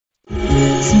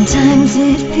Sometimes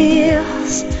it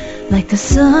feels like the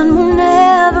sun will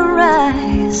never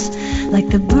rise, like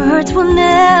the birds will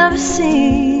never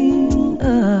sing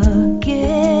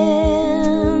again.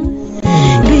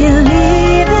 Believe in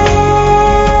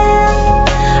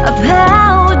a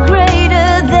power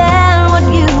greater than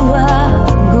what you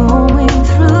are going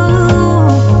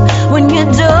through. When you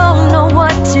don't know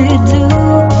what to do,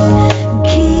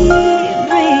 keep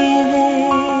breathing.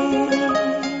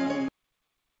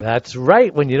 That's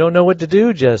right. When you don't know what to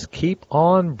do, just keep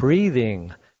on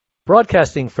breathing.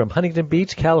 Broadcasting from Huntington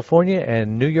Beach, California,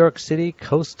 and New York City,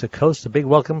 coast to coast. A big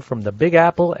welcome from the Big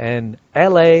Apple and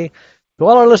L.A. To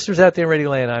all our listeners out there in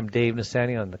Radio Land, I'm Dave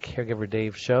Nassaney on the Caregiver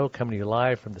Dave Show, coming to you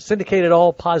live from the syndicated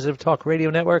all positive talk radio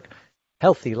network,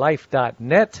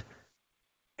 healthylife.net.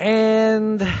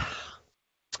 And,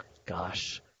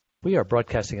 gosh, we are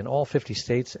broadcasting in all 50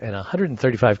 states and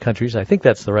 135 countries. I think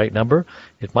that's the right number.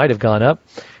 It might have gone up.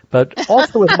 But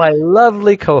also with my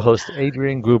lovely co-host,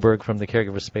 Adrienne Gruberg from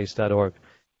thecaregiverspace.org.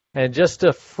 And just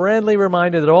a friendly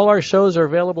reminder that all our shows are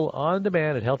available on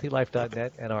demand at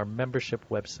healthylife.net and our membership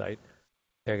website,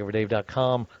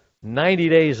 caregiverdave.com, 90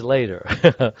 days later.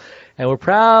 And we're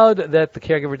proud that the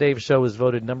Caregiver Dave Show was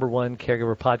voted #1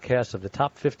 caregiver podcast of the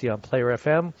top 50 on Player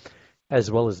FM,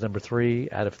 as well as #3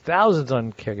 out of thousands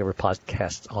on caregiver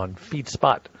podcasts on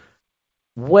FeedSpot.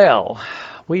 Well,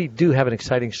 we do have an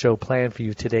exciting show planned for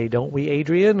you today, don't we,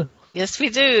 Adrienne? Yes, we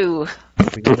do.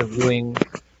 We're interviewing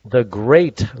the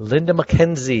great Linda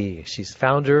Mackenzie. She's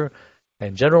founder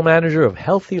and general manager of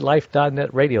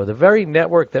HealthyLife.net Radio, the very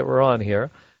network that we're on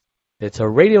here. It's a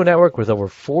radio network with over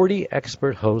 40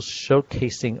 expert hosts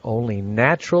showcasing only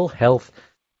natural health,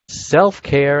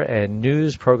 self-care, and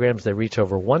news programs that reach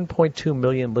over 1.2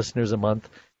 million listeners a month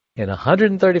in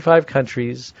 135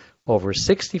 countries, over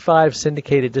 65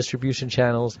 syndicated distribution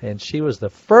channels, and she was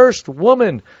the first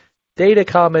woman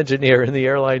datacom engineer in the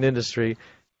airline industry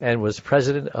and was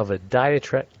president of a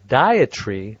dietary,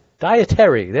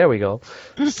 there we go,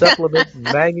 supplement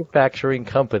manufacturing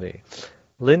company.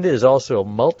 Linda is also a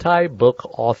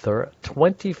multi-book author,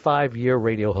 25-year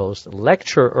radio host,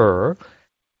 lecturer,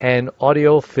 and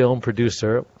audio film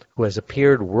producer who has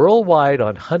appeared worldwide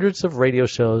on hundreds of radio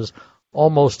shows,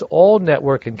 almost all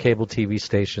network and cable TV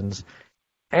stations,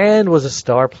 and was a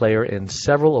star player in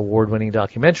several award-winning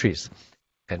documentaries.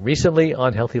 And recently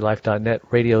on HealthyLife.net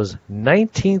Radio's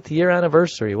 19th year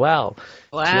anniversary. Wow.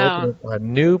 She opened a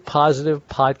new positive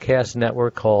podcast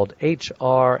network called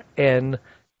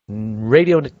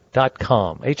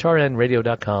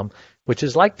hrnradio.com, which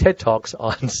is like TED Talks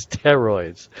on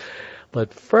steroids.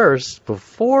 But first,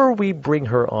 before we bring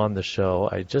her on the show,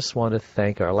 I just want to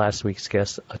thank our last week's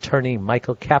guest, attorney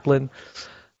Michael Kaplan,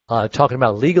 talking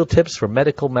about legal tips for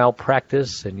medical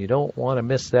malpractice. And you don't want to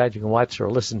miss that. You can watch or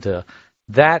listen to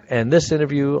that and this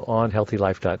interview on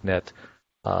healthylife.net,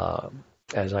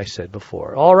 as I said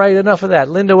before. All right, enough of that.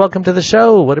 Linda, welcome to the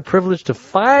show. What a privilege to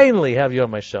finally have you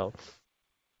on my show.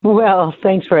 Well,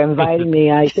 thanks for inviting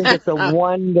me. I think it's a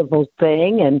wonderful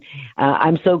thing, and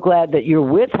I'm so glad that you're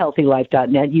with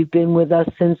HealthyLife.net. You've been with us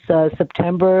since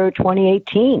September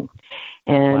 2018,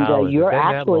 and wow, you're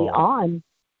actually on.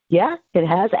 Yeah, it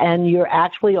has, and you're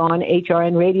actually on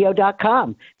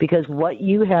hrnradio.com, because what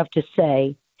you have to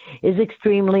say is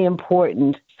extremely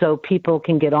important so people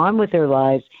can get on with their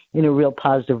lives in a real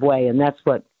positive way, and that's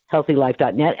what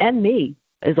HealthyLife.net and me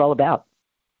is all about.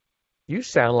 You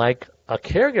sound like a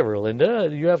caregiver, Linda.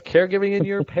 Do you have caregiving in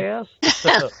your past?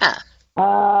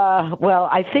 Well,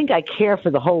 I think I care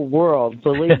for the whole world,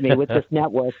 believe me, with this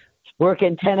network.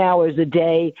 Working 10 hours a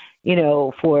day,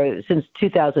 since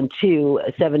 2002,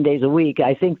 7 days a week.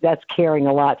 I think that's caring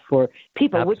a lot for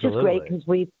people, Absolutely. Which is great because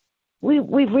we've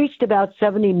reached about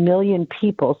 70 million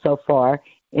people so far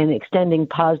in extending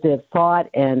positive thought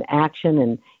and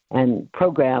action and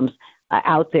programs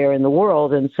out there in the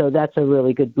world, and so that's a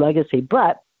really good legacy.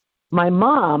 But my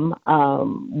mom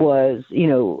was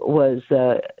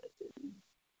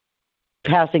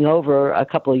passing over a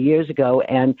couple of years ago,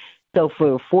 and so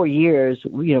for 4 years,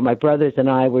 my brothers and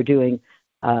I were doing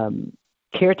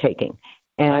caretaking,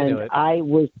 and I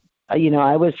was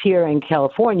here in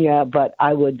California, but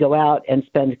I would go out and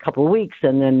spend a couple of weeks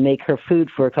and then make her food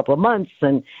for a couple of months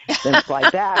and then fly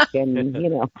back,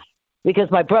 and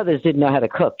because my brothers didn't know how to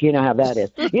cook. You know how that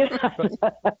is.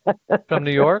 From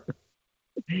New York?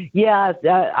 Yeah,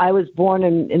 I was born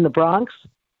in the Bronx.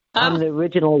 I'm the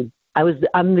original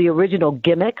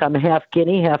gimmick. I'm half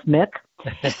Guinea, half Mick.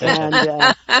 And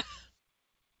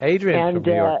Adrienne from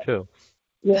New York too.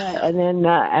 Yeah, and then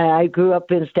I grew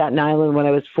up in Staten Island when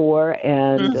I was 4,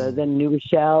 and then New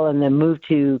Rochelle, and then moved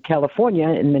to California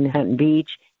in Manhattan Beach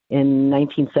in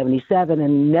 1977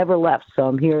 and never left. So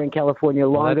I'm here in California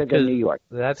longer than New York.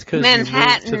 That's because you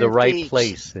moved to the right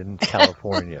place in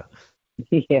California.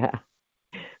 Yeah.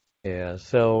 Yeah.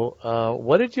 So,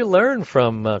 what did you learn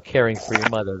from caring for your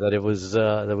mother? That it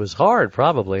was hard,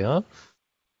 probably, huh?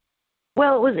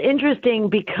 Well, it was interesting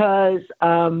because,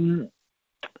 it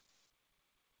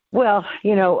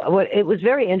was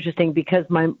very interesting because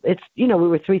we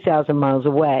were 3,000 miles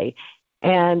away,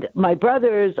 and my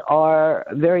brothers are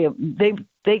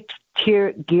they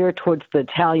gear towards the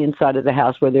Italian side of the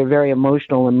house where they're very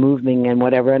emotional and moving and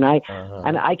whatever. And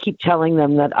I keep telling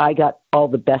them that I got all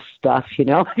the best stuff,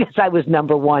 because I was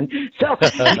number one. So,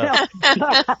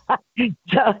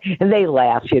 and they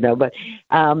laugh,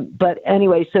 but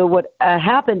anyway, so what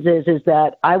happens is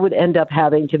that I would end up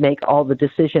having to make all the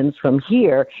decisions from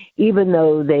here, even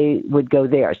though they would go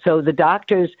there. So the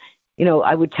doctors,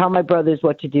 I would tell my brothers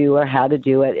what to do or how to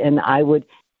do it. And I would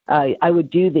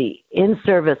do the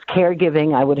in-service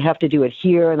caregiving. I would have to do it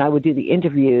here, and I would do the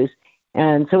interviews.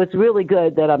 And so it's really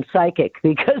good that I'm psychic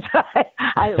because I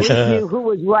at least knew who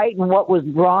was right and what was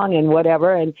wrong and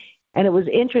whatever. And it was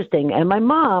interesting. And my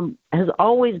mom has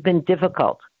always been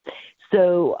difficult.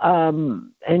 So,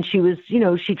 and she was,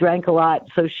 she drank a lot.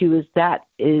 So that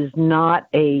is not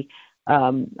a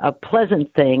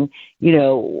pleasant thing,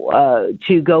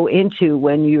 to go into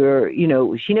when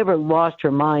you're, she never lost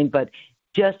her mind, but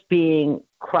just being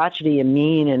crotchety and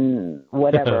mean and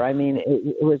whatever. I mean,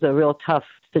 it was a real tough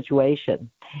situation.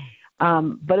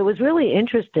 But it was really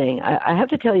interesting. I have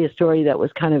to tell you a story that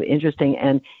was kind of interesting,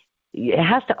 and it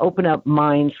has to open up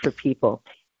minds for people.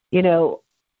 It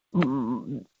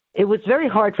was very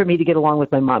hard for me to get along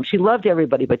with my mom. She loved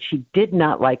everybody, but she did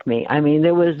not like me. I mean,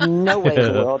 there was no way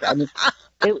in the world. I mean,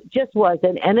 it just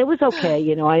wasn't. And it was okay.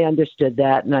 I understood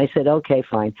that. And I said, okay,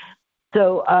 fine.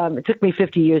 So it took me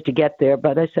 50 years to get there,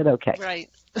 but I said, okay. Right.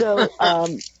 So,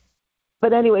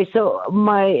 but anyway, so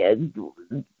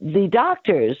the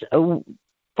doctors,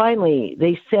 finally,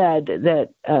 they said that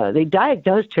they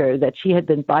diagnosed her that she had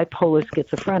been bipolar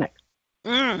schizophrenic.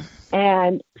 Mm.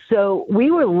 And so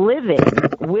we were living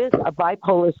with a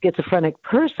bipolar schizophrenic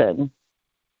person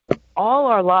all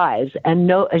our lives,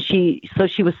 and she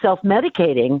was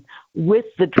self-medicating with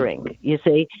the drink, you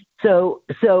see. So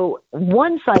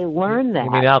once I learned that,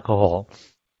 you mean alcohol?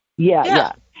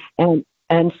 Yeah.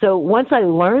 And so once I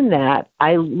learned that,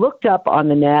 I looked up on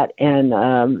the net and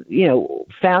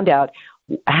found out,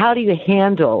 how do you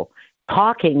handle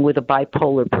talking with a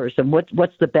bipolar person?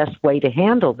 What's the best way to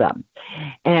handle them,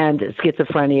 and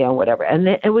schizophrenia and whatever. And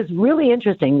it was really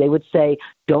interesting. They would say,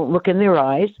 don't look in their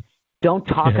eyes. Don't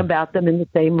talk about them in the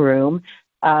same room.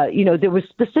 There were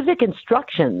specific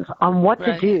instructions on what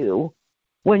to do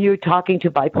when you're talking to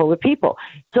bipolar people.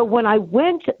 So when I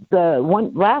went the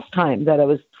one last time that I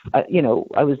was,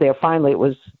 I was there finally, it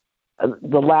was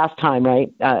the last time,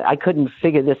 right? I couldn't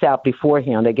figure this out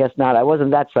beforehand. I guess not. I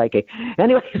wasn't that psychic.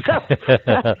 Anyway,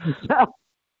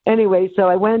 so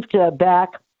I went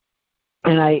back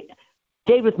and I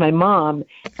stayed with my mom,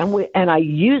 and I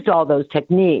used all those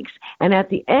techniques. And at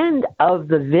the end of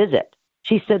the visit,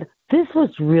 she said, "This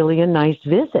was really a nice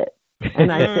visit."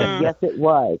 And I said, "Yes, it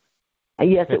was.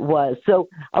 Yes, it was." So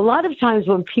a lot of times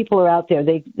when people are out there,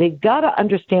 they've got to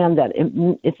understand that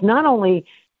it's not only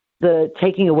the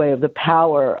taking away of the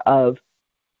power of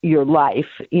your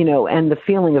life, and the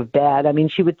feeling of bad. I mean,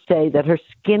 she would say that her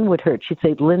skin would hurt. She'd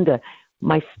say, "Linda,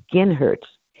 my skin hurts."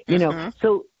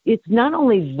 So it's not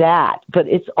only that, but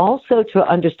it's also to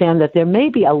understand that there may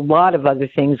be a lot of other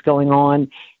things going on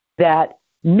that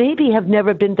maybe have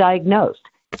never been diagnosed.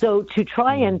 So to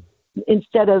try and,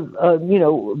 instead of,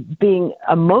 being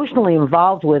emotionally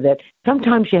involved with it,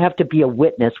 sometimes you have to be a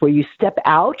witness where you step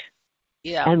out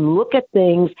and look at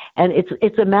things. And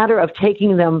it's a matter of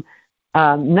taking them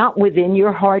not within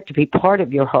your heart to be part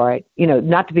of your heart,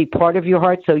 not to be part of your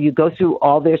heart. So you go through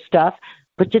all their stuff,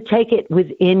 but to take it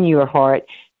within your heart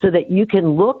so that you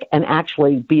can look and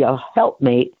actually be a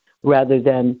helpmate rather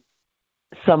than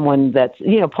someone that's,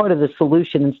 part of the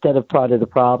solution instead of part of the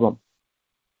problem.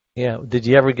 Yeah. Did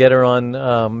you ever get her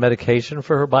on medication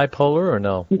for her bipolar or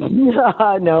no?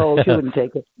 No, she wouldn't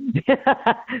take it.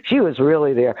 She was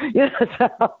really there.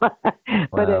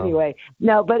 But anyway,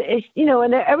 no, but it's,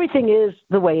 and everything is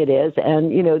the way it is.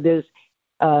 And, there's,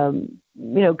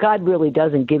 God really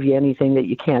doesn't give you anything that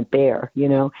you can't bear,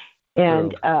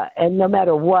 And and no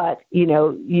matter what,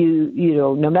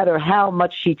 no matter how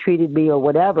much she treated me or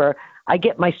whatever, I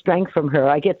get my strength from her.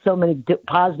 I get so many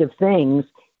positive things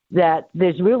that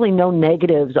there's really no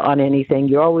negatives on anything.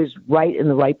 You're always right in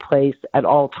the right place at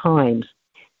all times.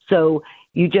 So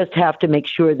you just have to make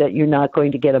sure that you're not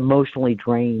going to get emotionally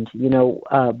drained,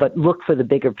 but look for the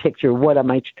bigger picture.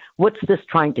 What's this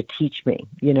trying to teach me,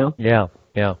 Yeah.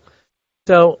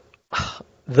 So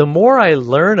the more I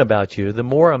learn about you, the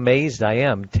more amazed I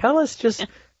am. Tell us just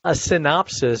a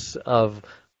synopsis of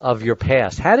your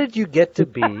past. How did you get to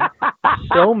be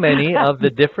so many of the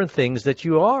different things that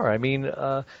you are? I mean,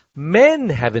 men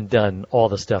haven't done all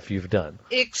the stuff you've done.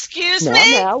 Excuse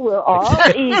me? No, we're all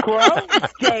equal,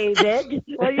 David.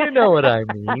 Well, you know what I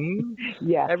mean.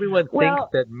 Yeah. Everyone thinks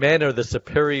that men are the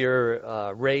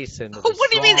superior race. And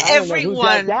What do you mean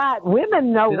everyone? That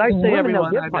women know. Did I say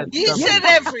everyone? You said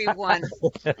everyone.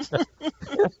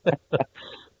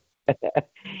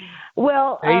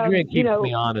 Well, Adrienne keeps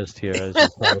me honest here. As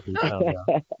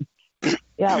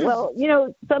yeah, well,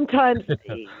 sometimes,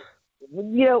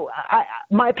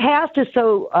 my past is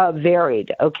so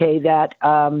varied, okay, that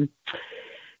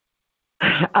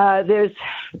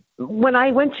when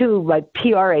I went to my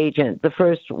PR agent, the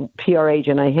first PR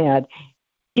agent I had,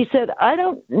 she said, I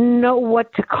don't know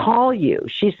what to call you.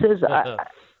 She says,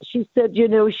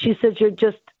 you're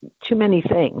just too many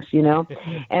things,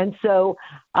 And so,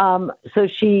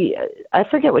 I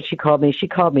forget what she called me. She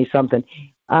called me something.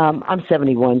 I'm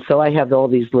 71, so I have all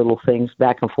these little things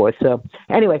back and forth. So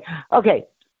anyway, okay.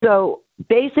 So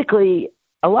basically,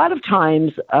 a lot of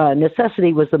times,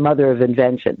 necessity was the mother of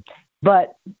invention.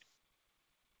 But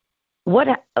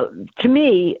to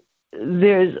me,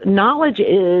 knowledge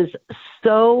is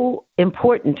so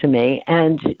important to me,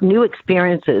 and new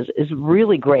experiences is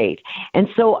really great. And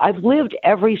so I've lived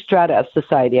every strata of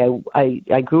society.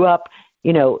 I grew up,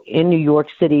 in New York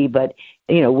City, but,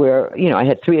 where, I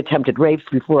had 3 attempted rapes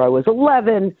before I was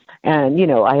 11,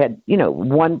 and, I had,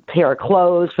 one pair of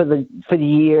clothes for the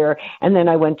year. And then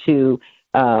I went to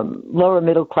lower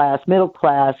middle class.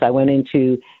 I went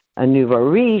into a nouveau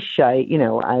riche. I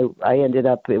ended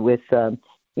up with,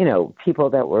 people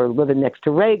that were living next to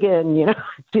Reagan,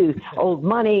 to old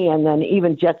money, and then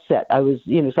even jet set. I was,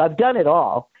 so I've done it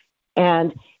all.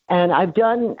 And I've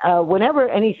done, whenever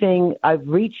anything, I've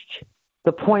reached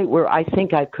the point where I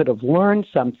think I could have learned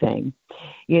something,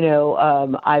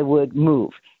 I would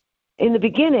move. In the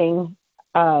beginning,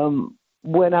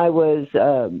 when I was,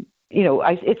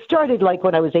 it started like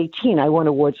when I was 18, I won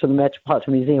awards from the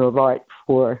Metropolitan Museum of Art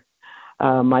for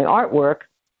my artwork.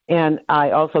 And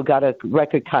I also got a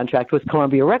record contract with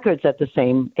Columbia Records at the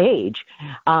same age.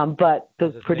 But the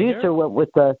producer went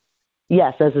with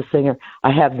yes, as a singer.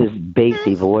 I have this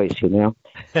bassy voice,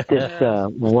 this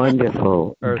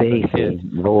wonderful bassy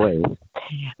voice.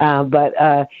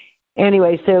 But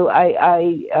anyway, so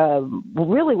I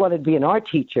really wanted to be an art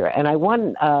teacher. And I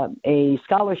won a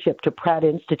scholarship to Pratt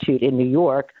Institute in New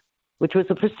York, which was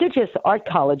a prestigious art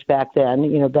college back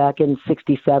then, back in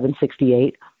 67,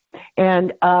 68.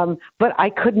 And, but I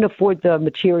couldn't afford the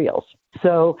materials.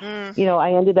 So,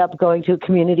 I ended up going to a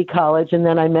community college, and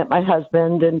then I met my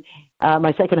husband, and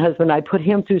my second husband, I put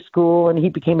him through school, and he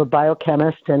became a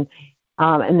biochemist. And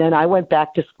then I went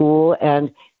back to school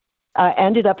and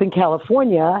ended up in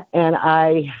California, and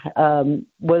I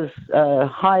was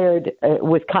hired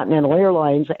with Continental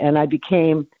Airlines, and I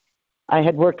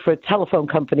had worked for a telephone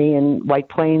company in White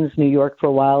Plains, New York for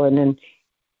a while, and then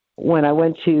when I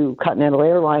went to Continental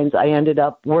Airlines, I ended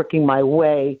up working my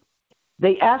way.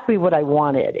 They asked me what I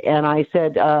wanted, and I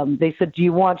said, they said, do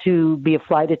you want to be a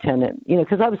flight attendant?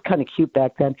 Because I was kind of cute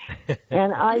back then.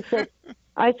 And I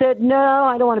said, no,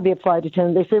 I don't want to be a flight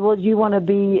attendant. They said, well, do you want to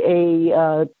be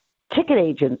a ticket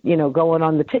agent, going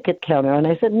on the ticket counter? And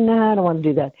I said, no, I don't want to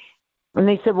do that. And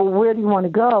they said, well, where do you want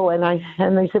to go? And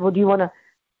they said, well, do you want to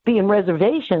be in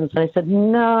reservations? And I said,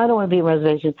 no, I don't want to be in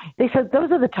reservations. They said, those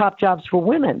are the top jobs for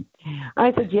women.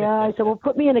 I said, yeah. I said, well,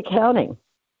 put me in accounting.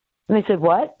 And they said,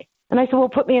 what? And I said, well,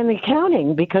 put me in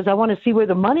accounting because I want to see where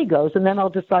the money goes, and then I'll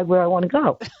decide where I want to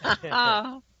go.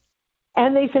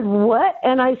 And they said, what?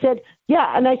 And I said,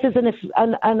 yeah. And I said,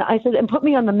 and put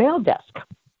me on the mail desk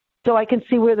so I can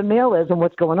see where the mail is and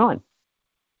what's going on.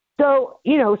 So,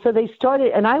 so they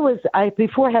started, and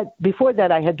before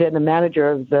that, I had been the manager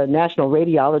of the National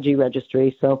Radiology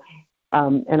Registry. So,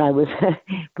 and I was,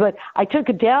 but I took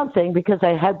a down thing because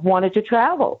I had wanted to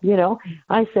travel,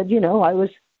 I said, I was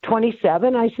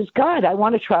 27. I said, God, I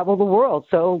want to travel the world.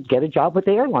 So get a job with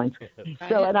the airlines.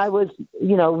 So, and I was,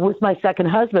 with my second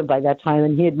husband by that time,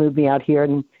 and he had moved me out here,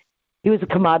 and he was a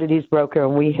commodities broker,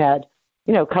 and we had,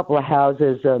 a couple of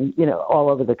houses, all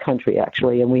over the country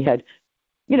actually. And we had,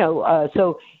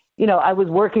 I was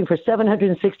working for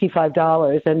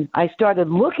 $765, and I started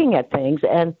looking at things,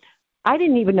 and I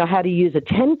didn't even know how to use a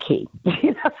 10 key,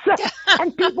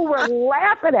 and people were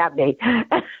laughing at me.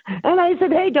 And I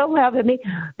said, hey, don't laugh at me,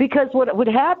 because what would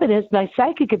happen is my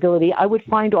psychic ability, I would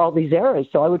find all these errors.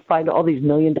 So I would find all these $1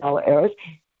 million errors,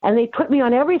 and they put me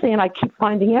on everything, and I keep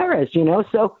finding errors,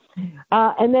 So,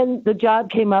 and then the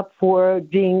job came up for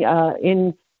being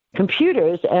in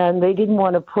computers, and they didn't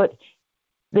want to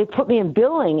they put me in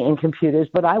billing in computers,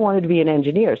 but I wanted to be an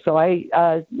engineer. So I,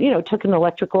 took an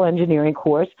electrical engineering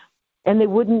course, and they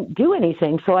wouldn't do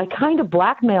anything. So I kind of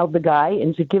blackmailed the guy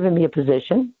into giving me a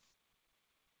position,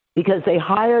 because they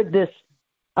hired this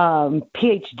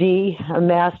PhD, a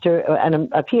master, and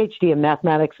a PhD in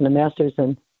mathematics and a master's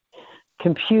in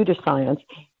computer science.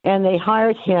 And they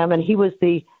hired him, and he was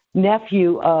the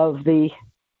nephew of the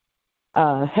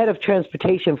head of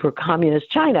transportation for communist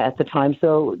China at the time.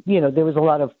 So, there was a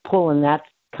lot of pull in that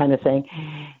kind of thing.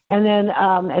 And then,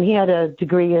 and he had a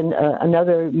degree in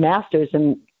another master's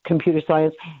in computer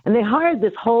science. And they hired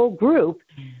this whole group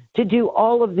to do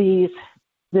all of this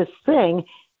thing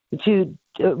to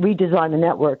redesign the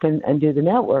network and do the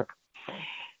network.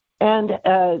 And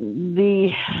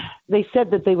they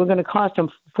said that they were going to cost them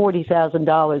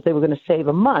 $40,000. They were going to save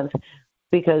a month,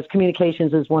 because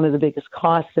communications is one of the biggest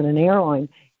costs in an airline,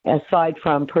 aside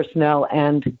from personnel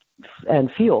and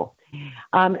fuel.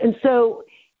 And so,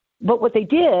 but what they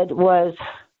did was,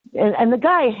 and the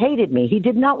guy hated me. He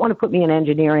did not want to put me in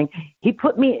engineering. He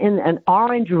put me in an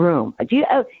orange room. Do you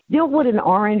know what an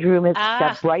orange room is?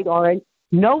 That bright orange,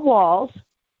 no walls.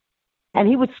 And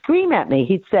he would scream at me.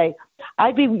 He'd say,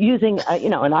 I'd be using,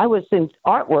 and I was in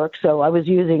artwork, so I was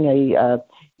using a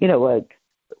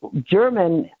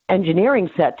German engineering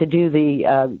set to do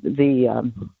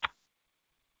the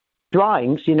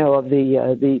drawings, of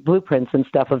the blueprints and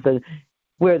stuff of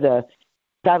where the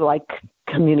satellite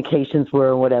communications were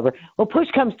or whatever. Well, push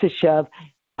comes to shove.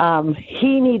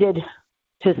 He needed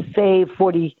to save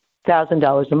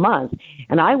 $40,000 a month,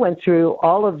 and I went through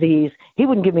all of these. He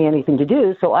wouldn't give me anything to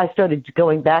do, so I started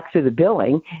going back through the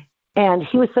billing. And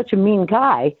he was such a mean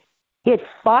guy. He had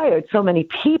fired so many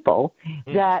people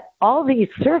that all these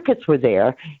circuits were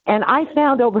there, and I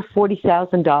found over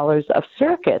 $40,000 of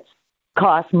circuits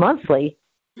cost monthly,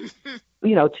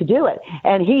 to do it.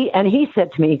 And he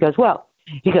said to me,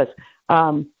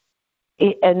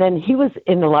 and then he was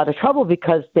in a lot of trouble,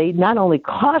 because they not only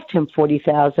cost him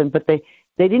 $40,000, but they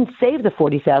didn't save the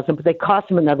 $40,000, but they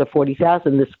cost him another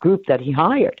 $40,000. This group that he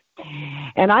hired,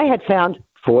 and I had found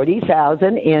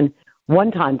 $40,000 in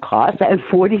one-time costs and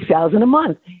 $40,000 a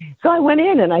month. So I went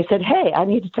in and I said, hey, I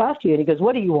need to talk to you. And he goes,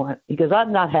 what do you want? He goes,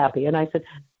 I'm not happy. And I said,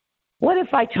 what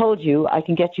if I told you I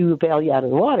can get you, bail you out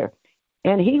of the water?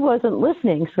 And he wasn't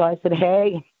listening. So I said,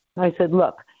 hey,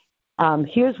 look,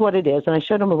 here's what it is. And I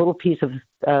showed him a little piece of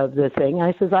the thing.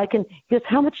 I says, he goes,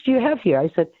 how much do you have here? I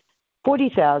said,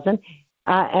 $40,000.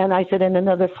 And I said, and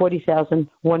another $40,000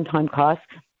 one-time cost.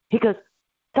 He goes,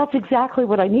 that's exactly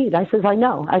what I need. I says, I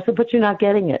know. I said, but you're not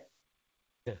getting it.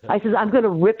 I says, I'm going to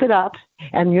rip it up,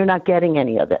 and you're not getting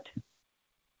any of it.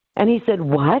 And he said,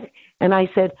 what? And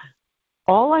I said,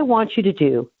 all I want you to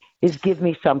do is give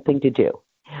me something to do.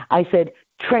 I said,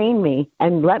 train me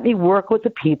and let me work with the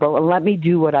people and let me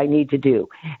do what I need to do.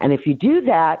 And if you do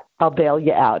that, I'll bail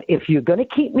you out. If you're going to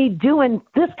keep me doing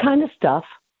this kind of stuff,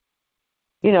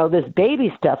 this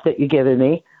baby stuff that you're giving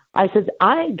me, I said,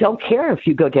 I don't care if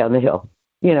you go down the hill.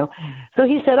 So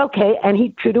he said, okay. And he,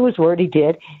 true to his word, he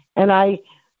did. And I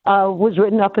was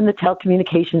written up in the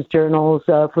telecommunications journals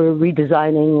for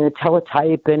redesigning the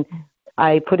teletype. And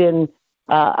I put in,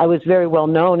 I was very well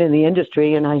known in the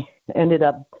industry. And I ended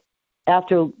up,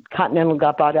 after Continental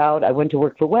got bought out, I went to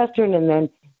work for Western. And then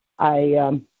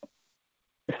I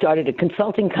started a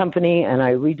consulting company, and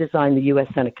I redesigned the U.S.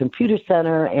 Senate Computer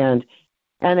Center. And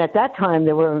at that time,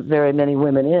 there weren't very many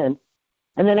women in.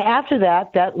 And then after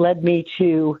that, that led me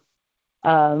to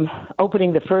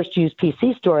opening the first used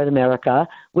PC store in America,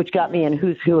 which got me in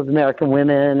who's who of American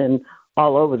women and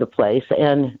all over the place.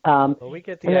 And well, we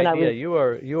get the idea. You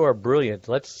are brilliant.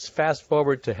 Let's fast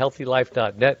forward to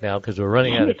healthylife.net now, because we're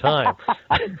running out of time.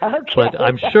 Okay. But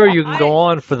I'm sure you can go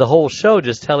on for the whole show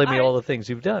just telling me all the things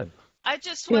you've done. I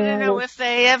just want to know if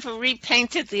they ever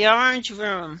repainted the orange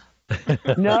room.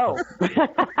 No.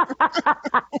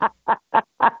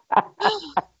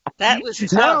 That was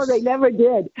tough. No, they never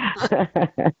did.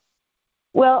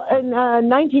 Well, in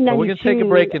 1992... Well, we're going to take a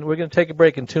break, and we're going to take a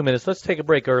break in 2 minutes. Let's take a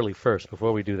break early first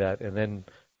before we do that, and then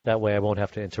that way I won't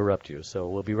have to interrupt you. So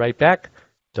we'll be right back.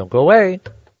 Don't go away.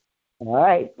 All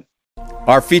right.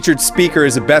 Our featured speaker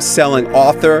is a best-selling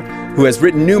author who has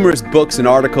written numerous books and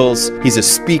articles. He's a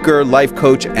speaker, life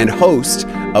coach, and host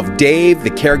of Dave, the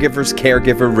Caregiver's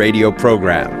Caregiver Radio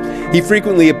program. He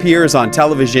frequently appears on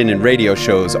television and radio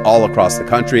shows all across the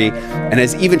country and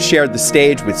has even shared the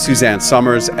stage with Suzanne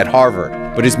Summers at Harvard.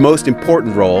 But his most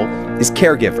important role is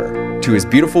caregiver to his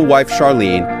beautiful wife,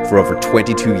 Charlene, for over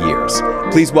 22 years.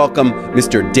 Please welcome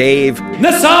Mr. Dave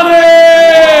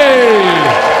Nassaney!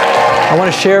 I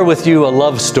want to share with you a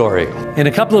love story. In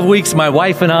a couple of weeks, my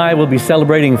wife and I will be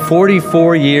celebrating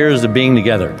 44 years of being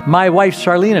together. My wife,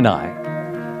 Charlene, and I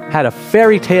had a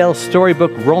fairy tale,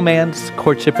 storybook, romance,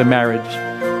 courtship, and marriage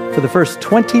for the first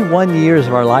 21 years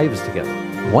of our lives together.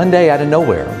 One day, out of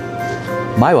nowhere,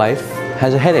 my wife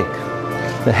has a headache,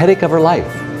 the headache of her life.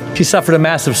 She suffered a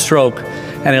massive stroke,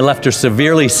 and it left her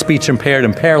severely speech impaired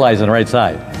and paralyzed on the right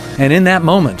side. And in that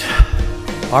moment,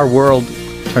 our world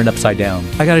turned upside down.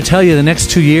 I got to tell you, the next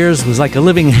 2 years was like a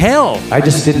living hell. I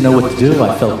just didn't know what to do.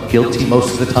 I felt guilty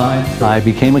most of the time. I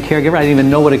became a caregiver. I didn't even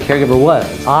know what a caregiver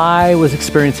was. I was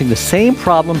experiencing the same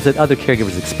problems that other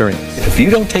caregivers experience. If you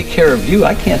don't take care of you,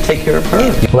 I can't take care of her.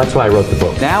 Well, that's why I wrote the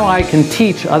book. Now I can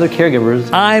teach other caregivers.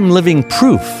 I'm living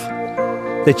proof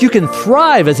that you can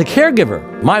thrive as a caregiver.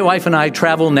 My wife and I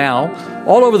travel now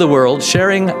all over the world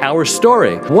sharing our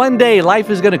story. One day, life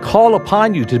is going to call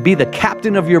upon you to be the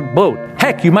captain of your boat.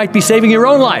 Heck, you might be saving your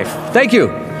own life. Thank you.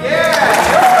 Yeah.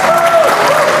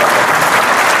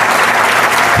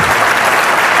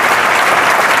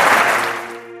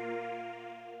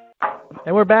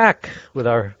 And we're back with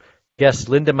our guest,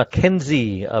 Linda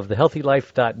Mackenzie of the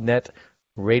HealthyLife.net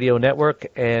radio network,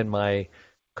 and my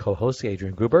co-host,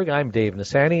 Adrienne Gruberg. I'm Dave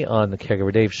Nassaney on the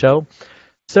Caregiver Dave Show.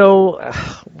 So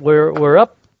we're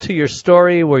up to your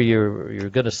story where you're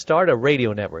going to start a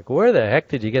radio network. Where the heck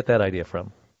did you get that idea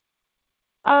from?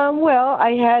 Well,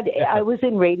 I was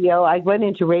in radio. I went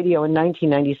into radio in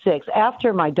 1996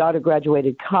 after my daughter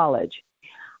graduated college.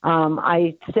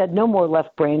 I said, no more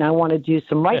left brain. I want to do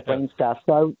some right brain stuff.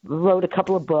 So I wrote a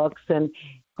couple of books, and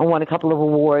I won a couple of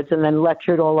awards, and then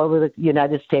lectured all over the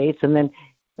United States, and then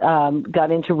got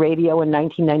into radio in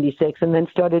 1996, and then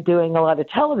started doing a lot of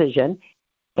television.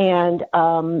 And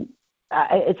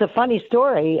it's a funny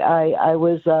story. I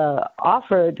was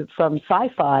offered from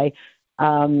Sci-Fi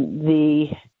the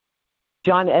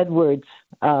John Edwards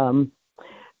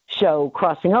show,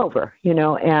 Crossing Over,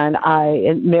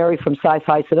 and Mary from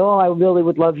Sci-Fi said, I really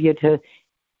would love you to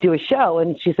do a show.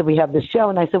 And she said, we have this show.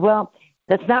 And I said, well,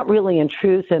 that's not really in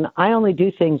truth, and I only do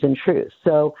things in truth.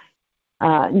 So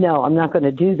no, I'm not going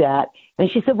to do that. And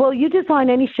she said, well, you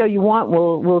design any show you want.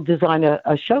 We'll design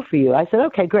a show for you. I said,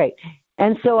 okay, great.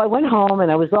 And so I went home,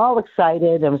 and I was all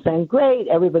excited. I was saying, great,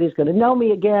 everybody's going to know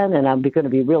me again, and I'm going to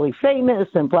be really famous,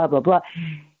 and blah, blah, blah.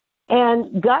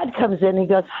 And God comes in, and he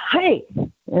goes, hey.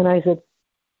 And I said,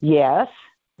 yes.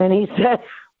 And he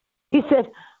said,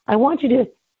 I want you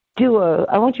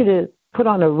to put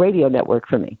on a radio network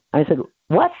for me. I said,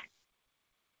 what?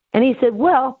 And he said,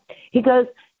 well, he goes,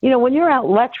 when you're out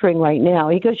lecturing right now,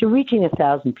 he goes, you're reaching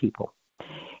 1,000 people.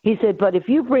 He said, but if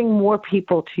you bring more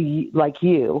people to you, like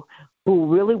you, who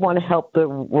really want to help the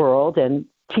world and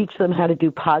teach them how to do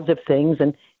positive things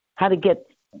and how to get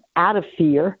out of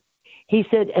fear, he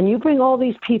said, and you bring all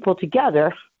these people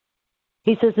together,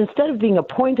 he says, instead of being a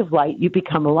point of light, you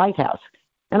become a lighthouse.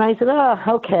 And I said,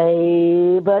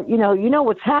 okay, but you know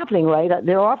what's happening, right?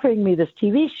 They're offering me this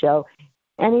TV show.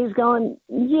 And he's going,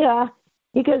 yeah.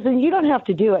 He goes, and you don't have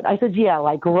to do it. I said, yeah,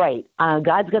 right.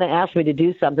 God's going to ask me to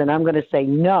do something. I'm going to say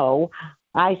no.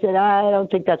 I said, I don't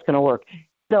think that's going to work.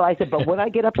 So I said, but when I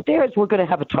get upstairs, we're going to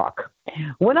have a talk.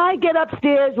 When I get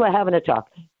upstairs, we're having a talk.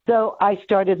 So I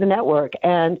started the network,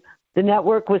 and the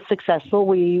network was successful.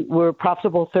 We were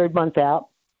profitable third month out,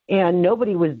 and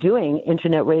nobody was doing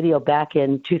internet radio back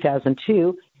in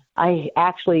 2002. I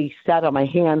actually sat on my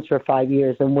hands for 5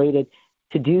 years and waited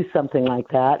to do something like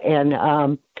that.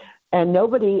 And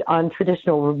nobody on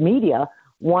traditional media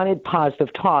wanted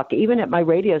positive talk. Even at my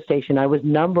radio station, I was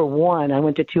number one. I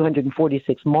went to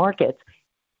 246 markets,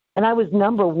 and I was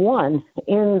number one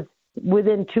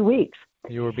within 2 weeks.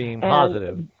 You were being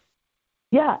positive.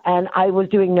 Yeah, and I was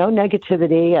doing no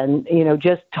negativity and,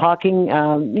 just talking,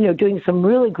 doing some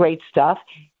really great stuff,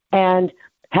 and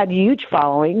had huge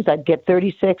followings. I'd get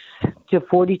 36 to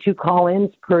 42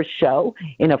 call-ins per show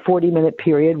in a 40-minute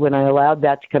period when I allowed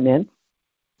that to come in.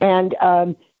 And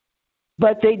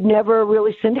but they'd never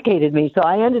really syndicated me. So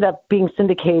I ended up being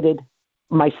syndicated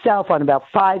myself on about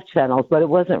 5 channels, but it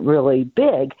wasn't really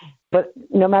big. But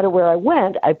no matter where I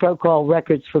went, I broke all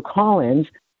records for call-ins.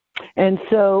 And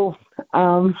so,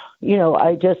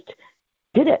 I just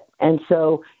did it. And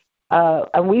so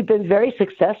and we've been very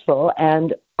successful.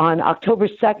 And on October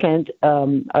 2nd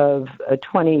of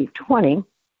 2020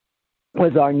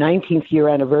 was our 19th year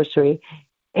anniversary.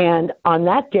 And on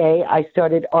that day, I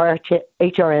started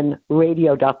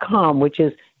hrnradio.com, which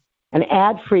is an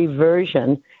ad-free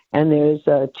version, and there's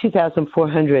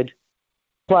 2,400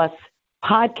 plus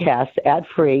podcasts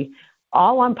ad-free,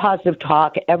 all on Positive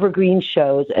Talk, evergreen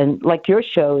shows, and like your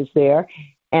shows there.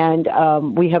 And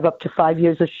we have up to 5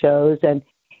 years of shows, and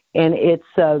it's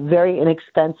very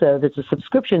inexpensive. It's a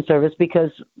subscription service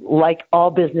because, like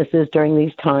all businesses during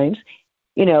these times,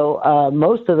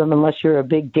 most of them, unless you're a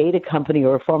big data company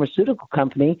or a pharmaceutical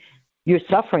company, you're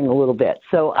suffering a little bit.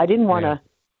 So I didn't want to,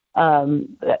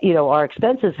 our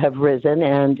expenses have risen,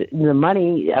 and the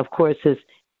money, of course, is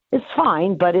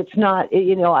fine, but it's not,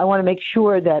 I want to make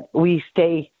sure that we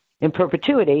stay in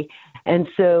perpetuity. And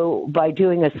so by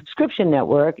doing a subscription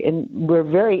network, and we're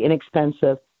very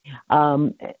inexpensive,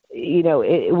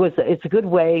 it's a good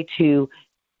way to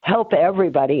help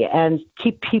everybody and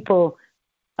keep people,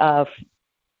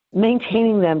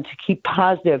 maintaining them to keep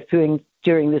positive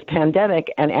during this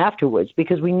pandemic and afterwards,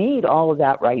 because we need all of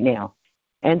that right now.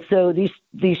 And so these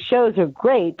shows are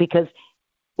great because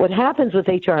what happens with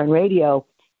HRN Radio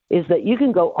is that you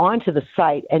can go onto the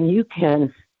site and you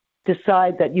can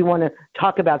decide that you want to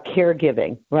talk about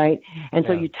caregiving, right? And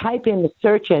so you type in the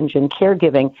search engine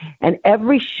caregiving, and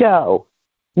every show,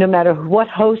 no matter what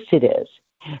host it is,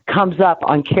 comes up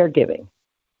on caregiving.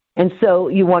 And so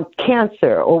you want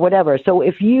cancer or whatever. So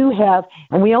if you have,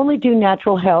 and we only do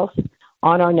natural health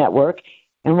on our network,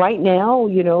 and right now,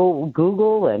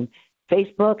 Google and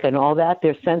Facebook and all that,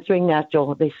 they've been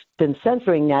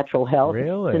censoring natural health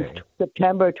since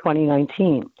September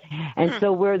 2019. And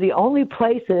so we're the only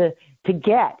place to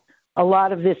get a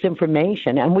lot of this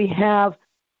information. And we have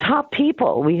top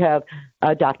people. We have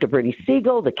Dr. Bernie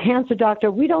Siegel, the cancer doctor.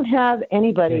 We don't have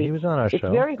anybody. Yeah, he was on our show. It's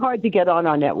very hard to get on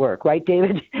our network, right,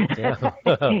 David? Yeah.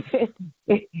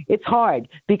 It's hard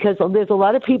because there's a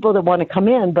lot of people that want to come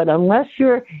in, but unless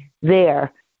you're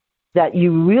there, that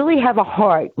you really have a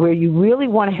heart where you really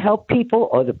want to help people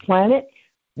or the planet,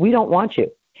 we don't want you.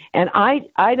 And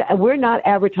we're not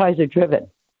advertiser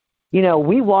driven.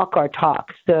 We walk our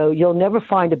talk. So you'll never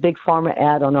find a big pharma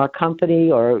ad on our company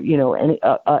or,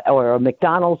 or a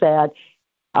McDonald's ad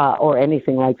or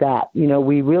anything like that.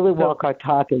 We really walk our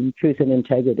talk in truth and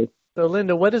integrity. So,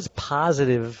 Linda, what does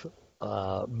positive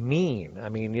mean? I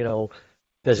mean,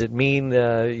 does it mean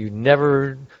you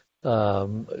never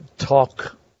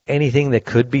talk anything that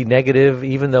could be negative,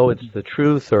 even though it's the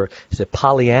truth, or is it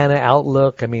Pollyanna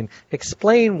outlook? I mean,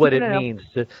 explain what it means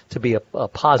to be a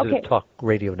positive talk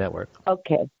radio network.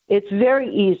 Okay. It's very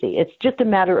easy. It's just a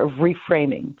matter of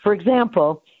reframing. For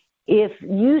example, if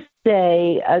you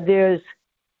say there's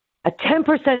a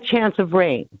 10% chance of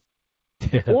rain,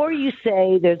 or you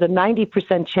say there's a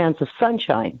 90% chance of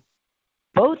sunshine,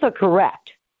 both are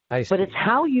correct. But it's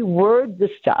how you word the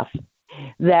stuff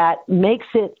that makes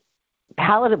it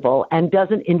palatable and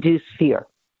doesn't induce fear.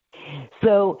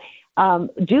 So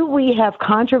do we have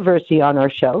controversy on our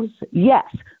shows?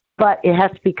 Yes, but it has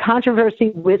to be controversy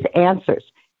with answers.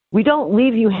 We don't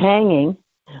leave you hanging.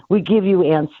 We give you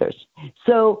answers.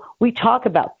 So we talk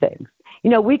about things.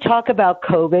 We talk about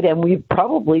COVID, and we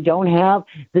probably don't have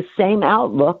the same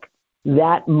outlook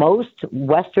that most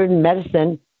Western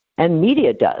medicine and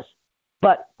media does.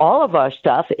 But all of our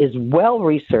stuff is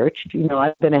well-researched.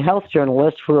 I've been a health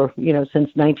journalist for,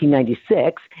 since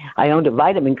 1996. I owned a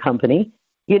vitamin company,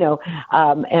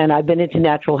 and I've been into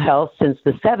natural health since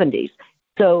the 70s.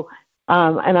 So,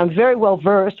 and I'm very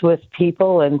well-versed with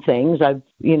people and things. I've,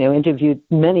 interviewed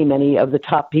many of the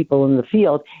top people in the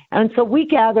field. And so we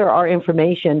gather our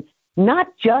information,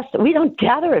 we don't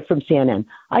gather it from CNN.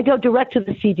 I go direct to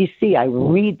the CDC. I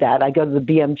read that. I go to the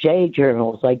BMJ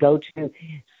journals. I go to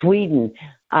Sweden.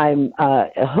 I'm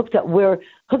hooked up. We're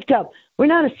hooked up. We're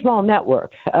not a small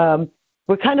network.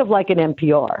 We're kind of like an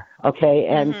NPR, okay?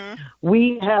 And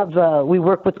we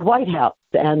work with the White House.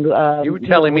 And you were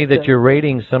telling me that your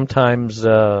ratings sometimes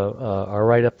are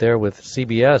right up there with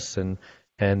CBS and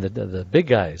the big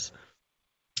guys.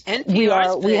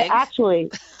 NPR's big.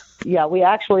 We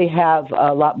actually have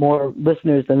a lot more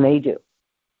listeners than they do.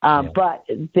 But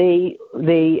we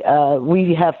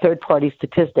have third-party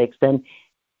statistics, and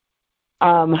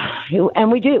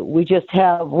we do. We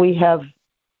have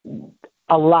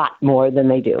a lot more than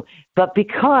they do. But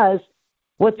because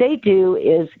what they do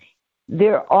is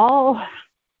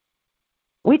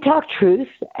we talk truth,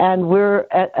 and what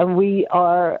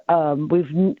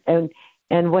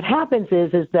happens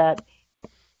is that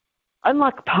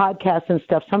unlike podcasts and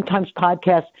stuff, sometimes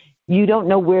podcasts you don't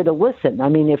know where to listen. I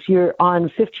mean, if you're on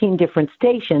 15 different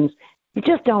stations, you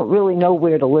just don't really know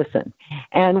where to listen.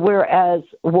 And whereas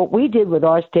what we did with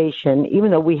our station,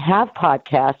 even though we have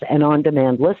podcasts and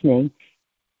on-demand listening,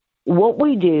 what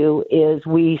we do is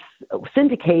we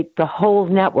syndicate the whole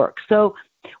network. So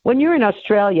when you're in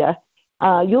Australia,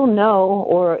 you'll know,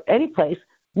 or any place,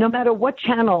 no matter what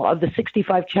channel of the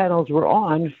 65 channels we're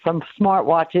on, from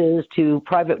smartwatches to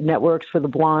private networks for the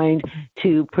blind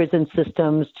to prison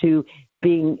systems to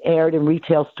being aired in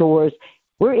retail stores,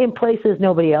 we're in places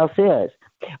nobody else is.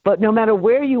 But no matter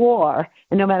where you are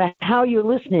and no matter how you're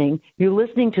listening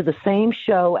to the same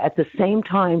show at the same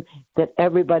time that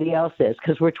everybody else is,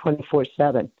 because we're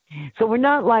 24/7. So we're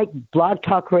not like Blog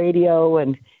Talk Radio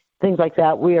and things like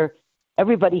that, where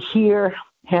everybody here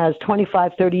has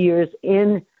 25, 30 years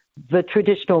in the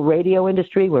traditional radio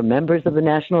industry. We're members of the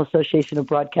National Association of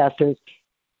Broadcasters.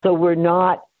 So we're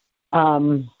not,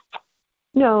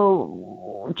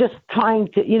 just trying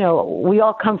to, we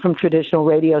all come from traditional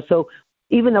radio. So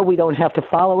even though we don't have to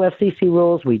follow FCC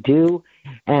rules, we do.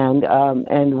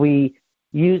 And we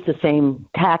use the same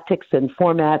tactics and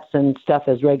formats and stuff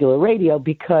as regular radio,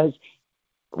 because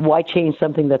why change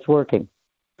something that's working?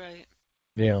 Right.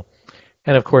 Yeah.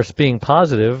 And, of course, being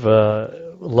positive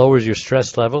lowers your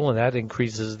stress level, and that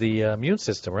increases the immune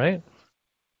system, right?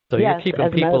 So yes, you're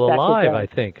keeping people alive, I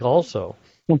think, also,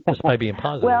 just by being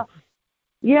positive. Well,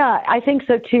 yeah, I think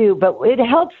so, too. But it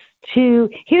helps to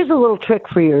 – here's a little trick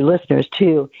for your listeners,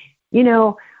 too.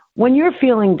 When you're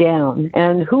feeling down,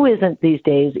 and who isn't these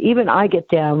days, even I get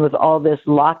down with all this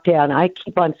lockdown. I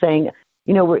keep on saying,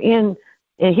 we're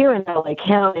here in L.A.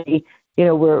 County –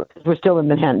 we're still in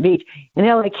Manhattan Beach. In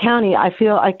LA County, I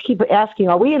keep asking,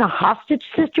 are we in a hostage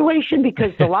situation?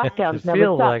 Because the lockdowns never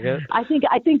stop. Like it. I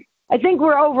think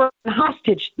we're over in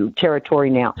hostage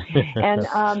territory now.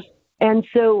 And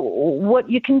so what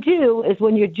you can do is,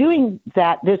 when you're doing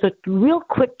that, there's a real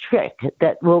quick trick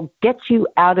that will get you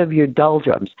out of your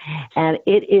doldrums, and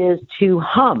it is to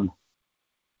hum.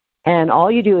 And all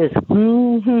you do is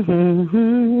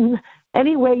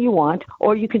any way you want,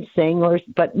 or you can sing,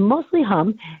 but mostly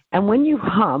hum. And when you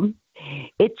hum,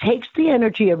 it takes the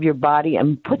energy of your body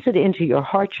and puts it into your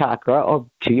heart chakra, or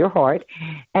to your heart.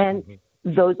 And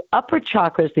those upper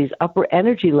chakras, these upper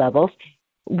energy levels,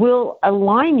 will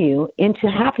align you into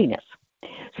happiness.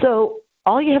 So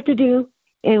all you have to do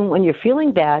when you're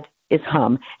feeling bad is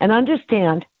hum, and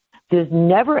understand there's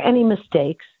never any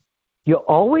mistakes. You're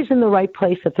always in the right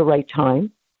place at the right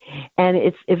time. And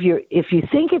if you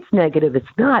think it's negative, it's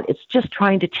not. It's just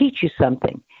trying to teach you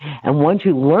something. And once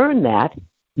you learn that,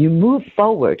 you move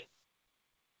forward,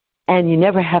 and you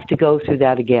never have to go through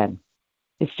that again.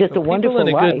 It's just a wonderful life.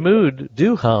 People in a good mood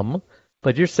do hum,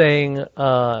 but you're saying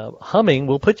humming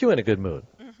will put you in a good mood.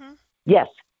 Mm-hmm. Yes.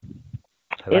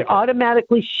 It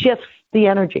automatically shifts the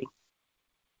energy.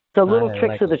 So little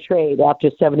tricks of the trade.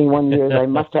 After 71 years, I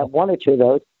must have one or two of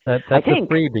those. That's a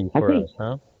freebie for us,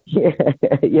 huh?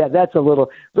 Yeah, that's a little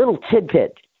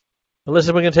tidbit. Well,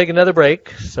 listen, we're going to take another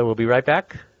break, so we'll be right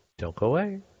back. Don't go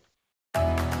away.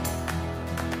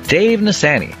 Dave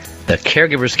Nassaney, the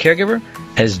Caregiver's Caregiver,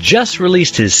 has just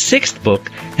released his 6th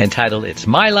book entitled It's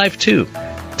My Life Too,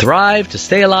 Thrive to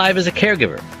Stay Alive as a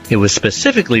Caregiver. It was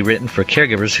specifically written for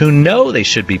caregivers who know they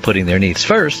should be putting their needs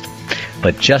first,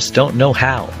 but just don't know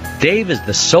how. Dave is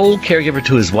the sole caregiver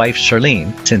to his wife,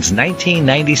 Charlene, since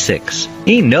 1996.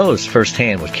 He knows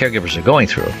firsthand what caregivers are going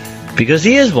through, because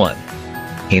he is one.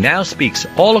 He now speaks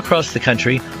all across the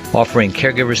country, offering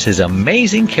caregivers his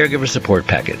amazing caregiver support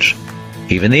package.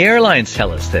 Even the airlines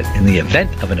tell us that in the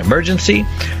event of an emergency,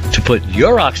 to put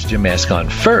your oxygen mask on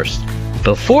first,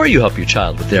 before you help your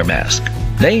child with their mask.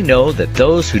 They know that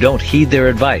those who don't heed their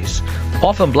advice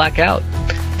often black out,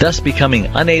 thus becoming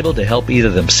unable to help either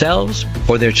themselves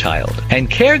or their child. And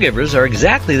caregivers are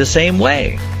exactly the same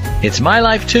way. It's My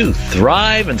Life Too.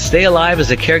 Thrive and Stay Alive as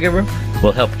a Caregiver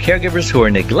will help caregivers who are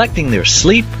neglecting their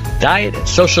sleep, diet, and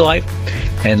social life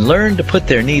and learn to put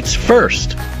their needs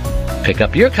first. Pick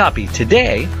up your copy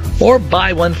today or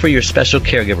buy one for your special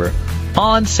caregiver.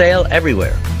 On sale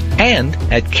everywhere and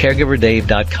at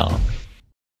caregiverdave.com.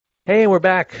 Hey, we're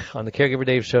back on the Caregiver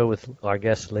Dave Show with our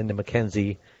guest, Linda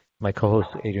Mackenzie, my co-host,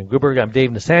 Adrienne Gruberg. I'm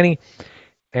Dave Nassaney,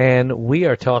 and we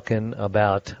are talking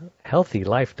about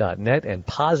HealthyLife.net and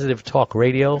Positive Talk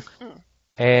Radio.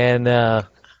 And, I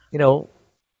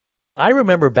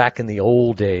remember back in the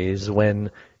old days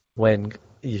when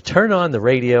you turn on the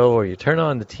radio or you turn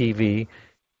on the TV,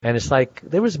 and it's like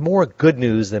there was more good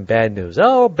news than bad news.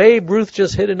 Oh, Babe Ruth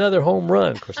just hit another home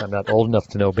run. Of course, I'm not old enough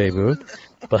to know Babe Ruth,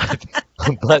 but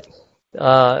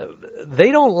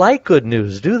they don't like good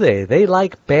news, do they? They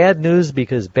like bad news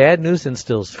because bad news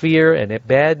instills fear, and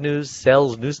bad news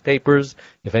sells newspapers,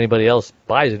 if anybody else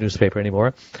buys a newspaper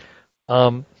anymore.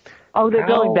 They're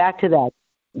going back to that.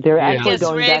 They're actually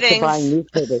going back to buying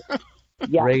newspapers.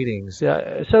 Yeah. Ratings.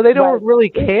 So they don't really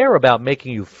care about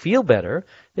making you feel better.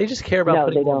 They just care about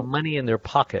putting more money in their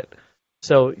pocket.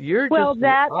 So you're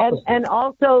and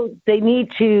also they need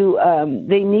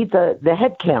the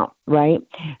head count, right?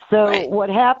 So what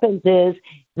happens is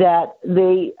that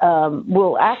they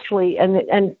will actually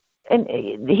and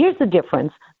here's the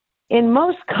difference. In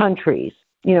most countries,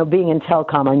 being in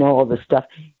telecom, I know all this stuff.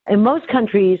 In most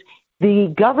countries,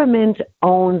 the government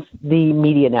owns the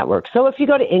media network. So if you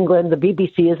go to England, the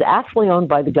BBC is actually owned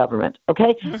by the government,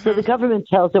 okay? Mm-hmm. So the government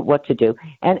tells it what to do.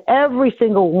 And every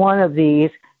single one of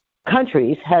these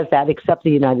countries has that except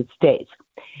the United States.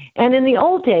 And in the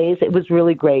old days, it was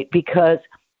really great because,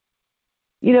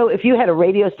 if you had a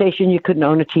radio station, you couldn't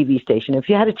own a TV station. If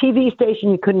you had a TV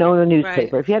station, you couldn't own a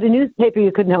newspaper. Right. If you had a newspaper,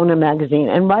 you couldn't own a magazine,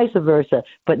 and vice versa.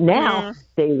 But now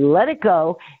they let it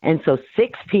go, and so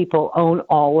 6 people own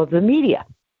all of the media.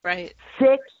 Right.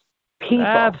 6 people.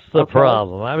 That's the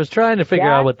problem. I was trying to figure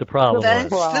out what the problem was.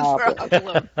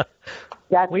 The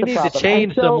problem. We need to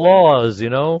change some laws,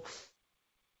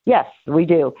 Yes, we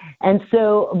do. And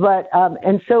so,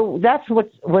 and so that's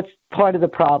what's part of the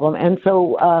problem. And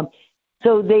so,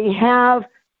 so they have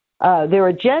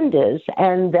their agendas,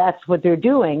 and that's what they're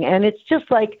doing. And it's just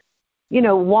like,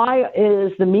 why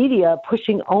is the media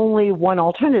pushing only one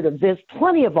alternative? There's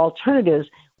plenty of alternatives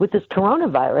with this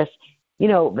coronavirus.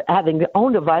 Having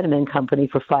owned a vitamin company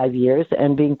for 5 years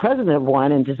and being president of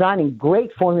one and designing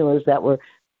great formulas that were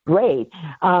great.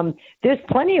 There's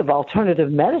plenty of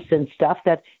alternative medicine stuff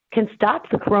that can stop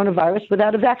the coronavirus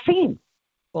without a vaccine.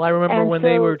 Well, I remember when the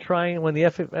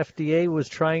FDA was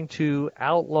trying to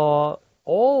outlaw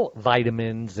all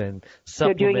vitamins and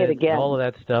supplements and all of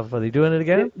that stuff. Are they doing it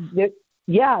again?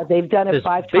 They've done it 5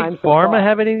 times. Does Big Pharma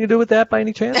have anything to do with that by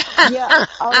any chance?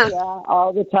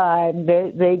 All the time.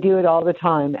 They do it all the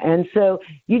time. And so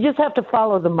you just have to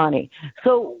follow the money.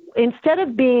 So instead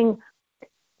of being,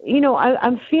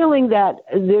 I'm feeling that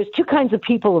there's 2 kinds of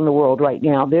people in the world right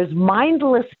now. There's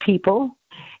mindless people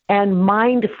and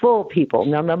mindful people.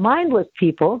 Now, the mindless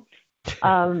people,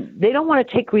 they don't want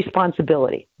to take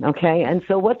responsibility, okay? And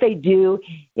so what they do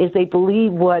is they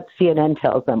believe what CNN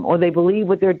tells them, or they believe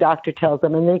what their doctor tells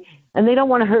them, and they don't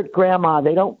want to hurt grandma.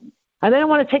 They don't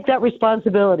want to take that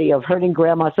responsibility of hurting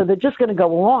grandma, so they're just going to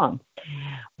go along.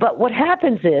 But what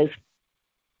happens is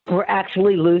we're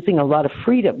actually losing a lot of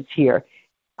freedoms here,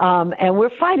 and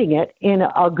we're fighting it in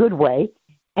a good way.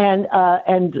 And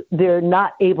they're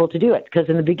not able to do it because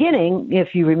in the beginning,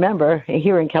 if you remember,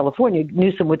 here in California,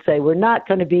 Newsom would say, we're not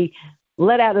going to be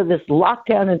let out of this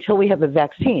lockdown until we have a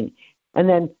vaccine. And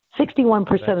then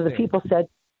 61% of the people said,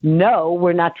 no,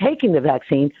 we're not taking the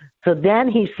vaccine. So then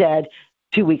he said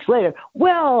 2 weeks later,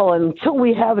 well, until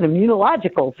we have an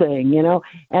immunological thing,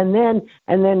 and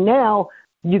then now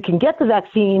you can get the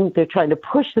vaccine. They're trying to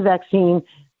push the vaccine.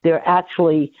 They're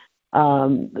actually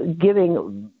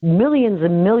giving millions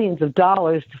and millions of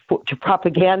dollars to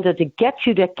propaganda to get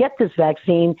you to get this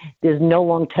vaccine. There's no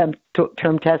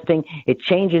long-term testing. It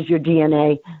changes your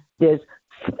DNA. There's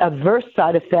adverse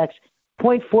side effects,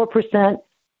 0.4%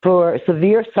 for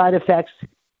severe side effects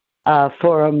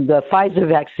from the Pfizer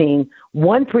vaccine,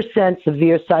 1%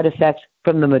 severe side effects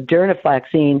from the Moderna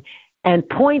vaccine, and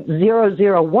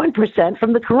 0.001%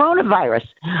 from the coronavirus.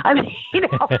 I mean,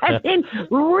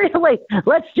 really,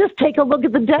 let's just take a look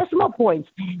at the decimal points.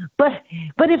 But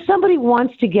if somebody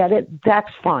wants to get it, that's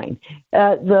fine.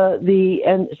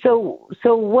 So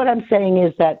what I'm saying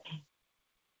is that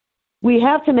we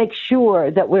have to make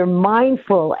sure that we're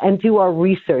mindful and do our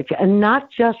research, and not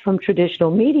just from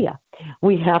traditional media.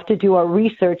 We have to do our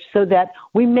research so that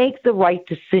we make the right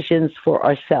decisions for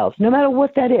ourselves, no matter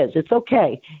what that is. It's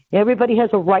okay. Everybody has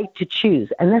a right to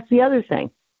choose. And that's the other thing.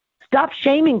 Stop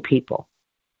shaming people.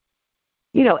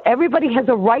 Everybody has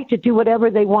a right to do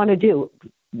whatever they want to do.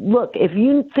 Look, if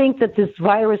you think that this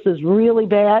virus is really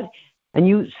bad, and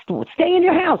you stay in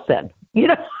your house then. This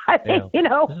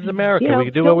is America. We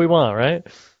can do what we want, right?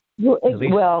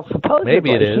 Well, supposedly.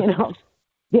 Maybe it is.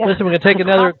 Yeah. Listen, we're going to take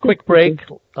another quick break.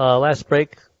 Last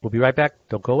break. We'll be right back.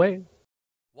 Don't go away.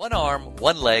 One Arm,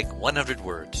 One Leg, 100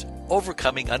 Words,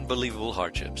 Overcoming Unbelievable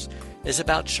Hardships is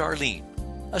about Charlene,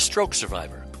 a stroke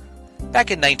survivor.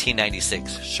 Back in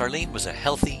 1996, Charlene was a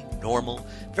healthy, normal,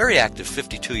 very active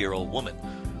 52-year-old woman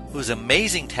whose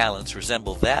amazing talents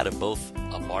resemble that of both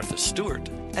a Martha Stewart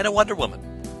and a Wonder Woman.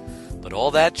 But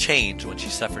all that changed when she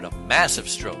suffered a massive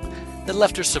stroke that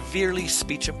left her severely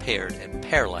speech impaired and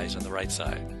paralyzed on the right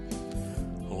side.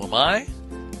 Who am I?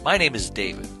 My name is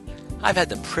David. I've had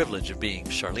the privilege of being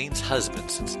Charlene's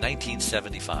husband since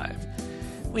 1975.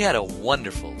 We had a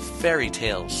wonderful fairy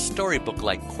tale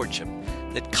storybook-like courtship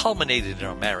that culminated in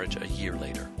our marriage a year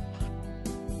later.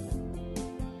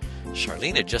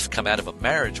 Charlene had just come out of a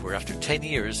marriage where after 10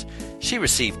 years, she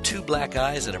received 2 black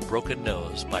eyes and a broken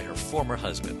nose by her former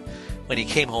husband when he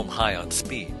came home high on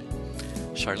speed.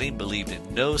 Charlene believed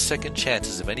in no second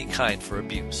chances of any kind for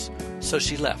abuse, so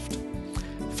she left.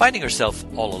 Finding herself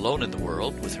all alone in the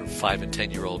world with her 5 and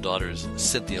 10-year-old daughters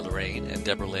Cynthia Lorraine and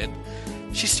Deborah Lynn,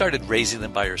 she started raising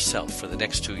them by herself for the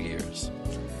next 2 years.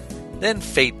 Then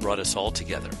fate brought us all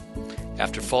together.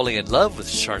 After falling in love with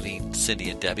Charlene, Cindy,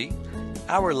 and Debbie,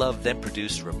 our love then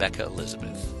produced Rebecca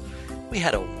Elizabeth. We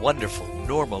had a wonderful,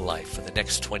 normal life for the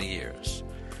next 20 years.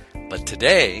 But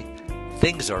today,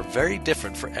 things are very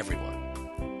different for everyone.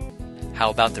 How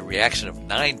about the reaction of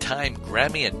 9-time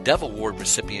Grammy and Dove Award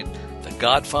recipient, the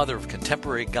godfather of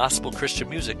contemporary gospel Christian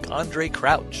music, Andre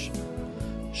Crouch?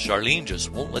 Charlene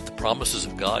just won't let the promises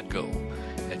of God go,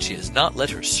 and she has not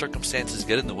let her circumstances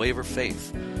get in the way of her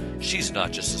faith. She's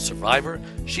not just a survivor,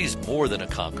 she's more than a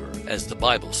conqueror, as the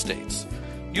Bible states.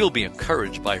 You'll be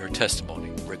encouraged by her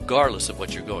testimony, regardless of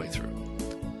what you're going through.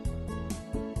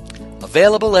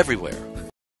 Available everywhere.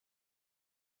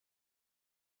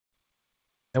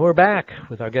 And we're back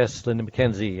with our guest, Linda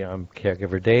Mackenzie. I'm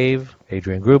caregiver Dave,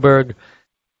 Adrienne Gruberg.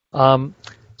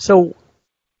 So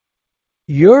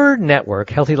your network,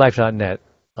 HealthyLife.net,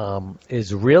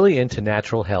 is really into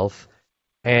natural health,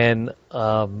 and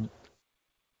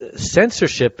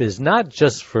censorship is not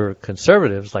just for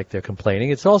conservatives like they're complaining,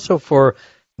 it's also for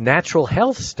natural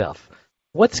health stuff.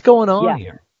 What's going on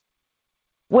here?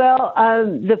 Well,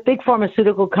 the big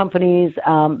pharmaceutical companies,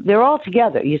 they're all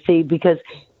together, you see, because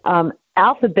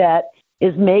Alphabet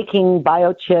is making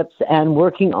biochips and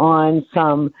working on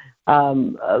some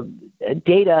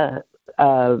data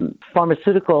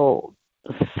pharmaceutical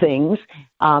things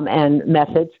and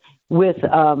methods with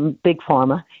big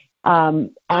pharma.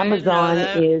 Amazon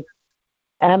is,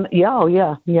 and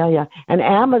Amazon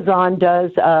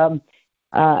does.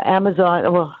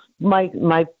 Amazon. Well,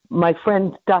 my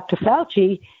friend Dr.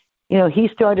 Fauci, he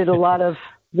started a lot of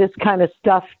this kind of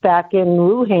stuff back in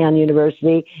Wuhan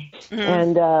University,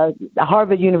 and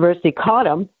Harvard University caught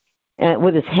him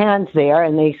with his hands there,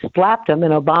 and they slapped him.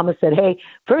 And Obama said, "Hey,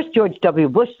 first George W.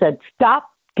 Bush said stop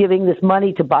giving this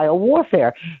money to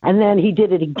biowarfare," and then he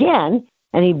did it again.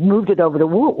 And he moved it over to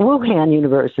Wuhan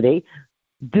University,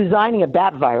 designing a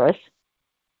bat virus,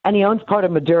 and he owns part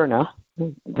of Moderna,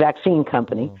 vaccine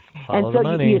company. And so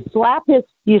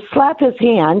you slap his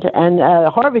hand, and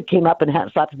Harvard came up and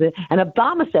slapped his hand, and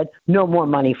Obama said, no more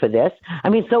money for this. I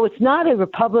mean, so it's not a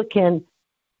Republican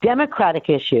Democratic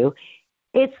issue.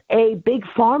 It's a big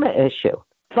pharma issue.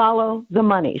 Follow the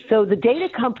money. So the data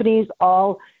companies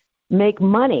all make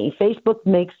money. Facebook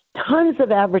makes tons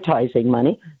of advertising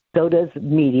money. So does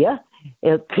media.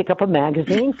 It'll pick up a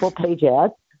magazine, full-page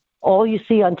ads. All you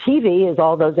see on TV is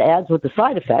all those ads with the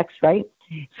side effects, right?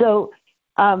 So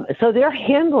they're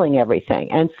handling everything,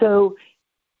 and so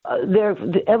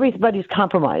everybody's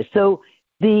compromised. So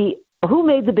who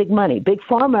made the big money? Big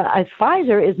Pharma.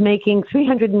 Pfizer is making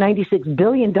 $396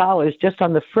 billion just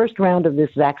on the first round of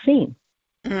this vaccine.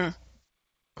 Mm.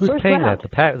 Who's paying that?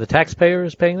 The taxpayer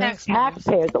is paying that?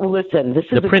 Taxpayers. Well, listen, this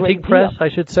is the printing press, I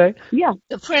should say. Yeah.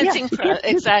 The printing press,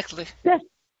 exactly.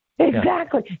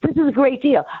 Exactly. Yeah. This is a great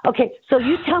deal. Okay, so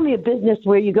you tell me a business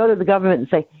where you go to the government and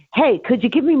say, hey, could you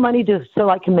give me money so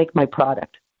I can make my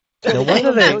product? No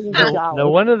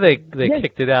wonder they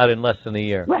kicked it out in less than a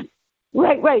year.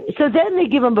 Right. So then they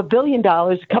give them $1 billion,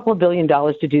 a couple of $1 billion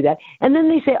to do that. And then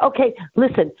they say, okay,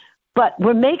 listen, but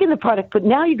we're making the product, but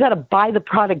now you got to buy the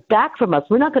product back from us.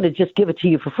 We're not going to just give it to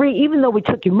you for free, even though we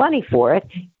took your money for it.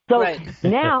 So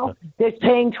now they're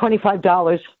paying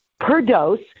 $25 per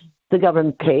dose, the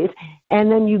government pays,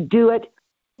 and then you do it.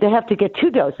 They have to get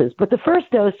 2 doses, but the first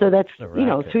dose, so that's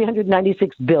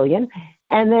 $396 billion.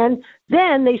 And then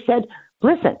they said,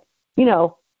 listen,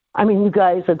 you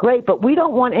guys are great, but we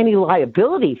don't want any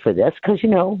liability for this because,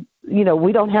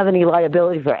 we don't have any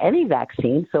liability for any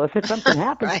vaccine. So if something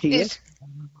happens to you,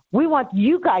 we want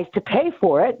you guys to pay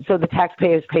for it. So the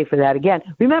taxpayers pay for that again.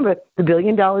 Remember, the $1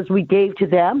 billion we gave to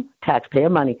them, taxpayer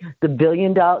money. The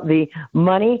the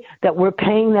money that we're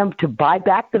paying them to buy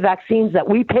back the vaccines that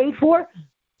we paid for,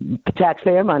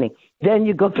 taxpayer money. Then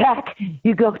you go back,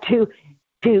 you go to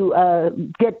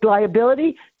get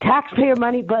liability, taxpayer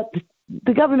money, but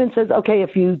the government says, okay,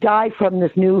 if you die from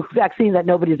this new vaccine that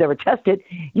nobody's ever tested,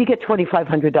 you get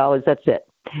 $2,500. That's it.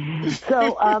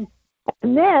 So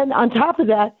And then on top of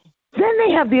that, then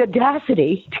they have the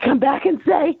audacity to come back and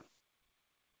say,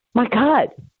 my God,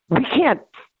 we can't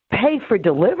pay for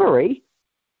delivery.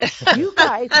 You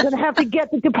guys are going to have to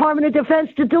get the Department of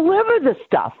Defense to deliver the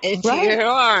stuff. Into your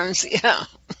arms, yeah.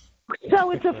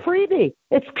 So it's a freebie.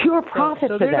 It's pure profit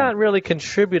so for they're them. not really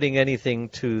contributing anything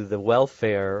to the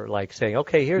welfare, like saying,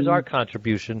 okay, here's our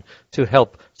contribution to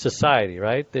help society,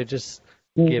 right? They're just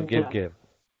give.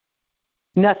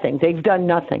 Nothing. They've done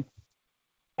nothing.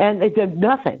 And they've done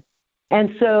nothing.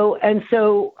 And so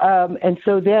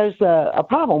there's a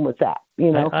problem with that,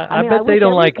 you know. I bet they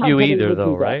don't like you either,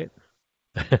 though, right?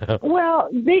 Well,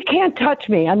 they can't touch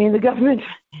me. I mean, the government,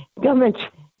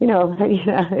 you know,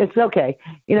 it's okay.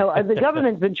 You know, the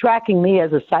government's been tracking me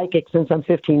as a psychic since I'm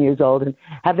 15 years old and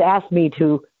have asked me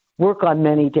to work on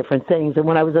many different things. And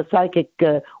when I was a psychic,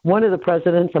 one of the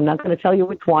presidents, I'm not going to tell you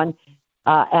which one,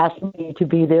 asked me to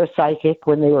be their psychic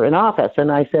when they were in office.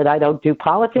 And I said, I don't do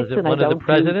politics. Was it one of the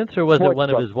presidents or was it one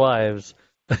of his wives?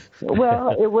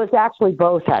 Well, it was actually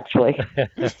both, actually.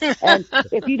 And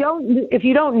if you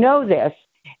don't know this,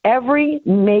 every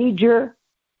major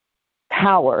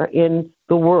power in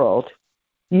the world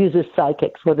uses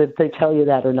psychics, whether they tell you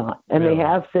that or not. And They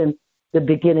have since the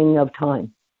beginning of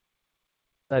time.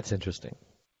 That's interesting.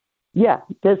 Yeah,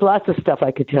 there's lots of stuff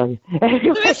I could tell you.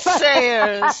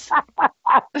 Sayers.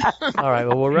 All right,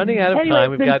 well, we're running out of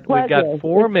time. We've got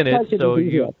 4 minutes, so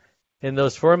in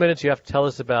those 4 minutes, you have to tell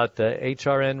us about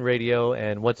HRN Radio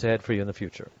and what's ahead for you in the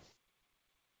future.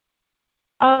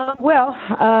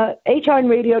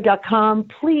 HRNradio.com.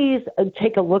 Please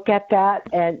take a look at that,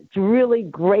 and it's really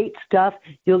great stuff.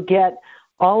 You'll get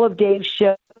all of Dave's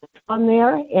shows on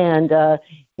there, and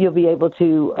you'll be able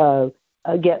to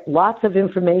get lots of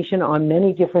information on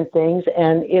many different things.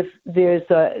 And if there's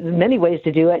many ways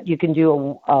to do it, you can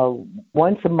do a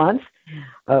once a month,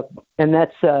 and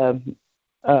that's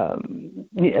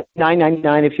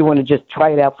 $9.99 if you want to just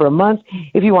try it out for a month.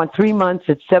 If you want 3 months,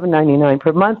 it's $7.99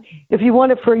 per month. If you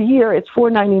want it for a year, it's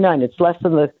 $4.99. It's less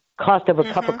than the cost of a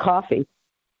cup of coffee.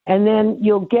 And then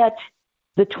you'll get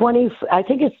the I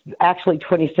think it's actually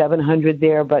 2,700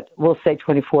 there, but we'll say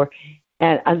 24.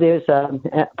 And there's a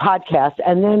podcast.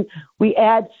 And then we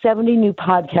add 70 new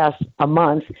podcasts a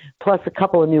month, plus a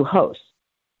couple of new hosts.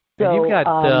 So, and you've got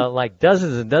like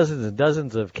dozens and dozens and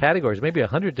dozens of categories, maybe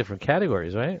 100 different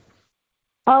categories, right?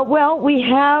 Well, we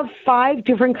have 5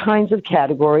 different kinds of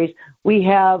categories. We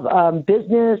have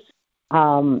business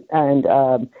and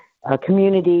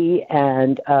community,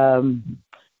 and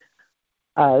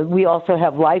we also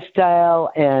have lifestyle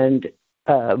and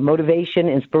motivation,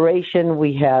 inspiration.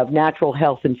 We have natural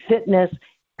health and fitness.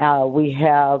 We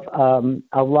have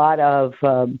a lot of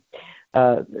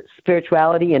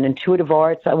spirituality and intuitive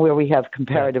arts, where we have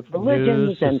comparative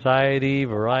religions, news, society,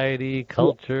 variety,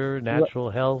 culture, natural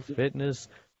health, fitness,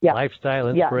 lifestyle,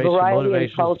 inspiration,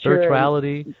 motivation,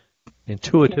 spirituality,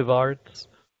 intuitive arts.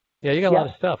 Yeah, you got a lot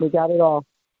of stuff. We got it all.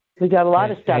 We got a lot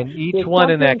of stuff. And each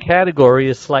one in that category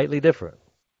is slightly different.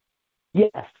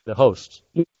 Yes. The hosts.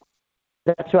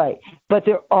 That's right. But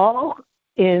they're all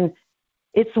in,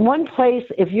 it's one place.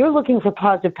 If you're looking for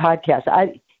positive podcasts,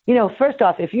 first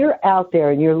off, if you're out there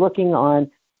and you're looking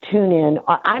on TuneIn,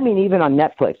 I mean, even on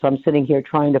Netflix, I'm sitting here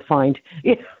trying to find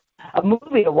a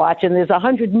movie to watch, and there's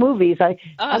 100 movies. I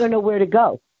don't know where to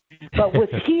go. But with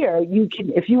here, you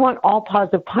can, if you want all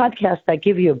positive podcasts that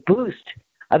give you a boost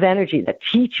of energy, that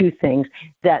teach you things,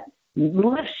 that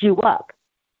lifts you up,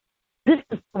 this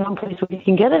is one place where you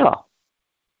can get it all.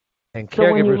 And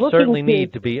caregivers certainly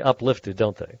need to be uplifted,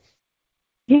 don't they?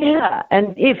 Yeah,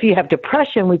 and if you have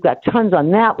depression, we've got tons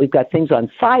on that. We've got things on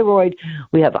thyroid.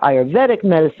 We have Ayurvedic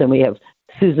medicine. We have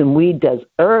Susan Weed does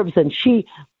herbs, and she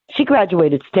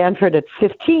graduated Stanford at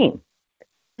 15.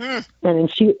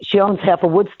 And she owns half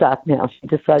of Woodstock now. She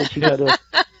decided to go to.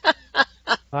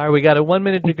 All right, we got 1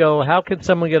 minute to go. How can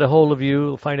someone get a hold of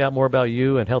you, find out more about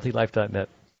you and healthylife.net?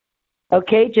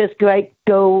 Okay, just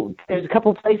go. There's a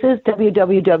couple places,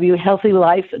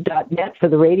 www.healthylife.net for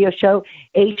the radio show,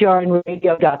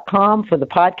 hrnradio.com for the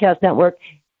podcast network.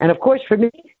 And, of course, for me,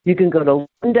 you can go to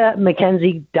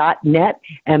lindamackenzie.net,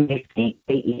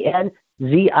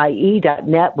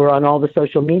 MacKenzie.net. We're on all the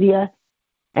social media.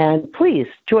 And please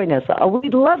join us.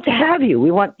 We'd love to have you.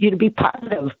 We want you to be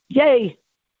positive. Yay.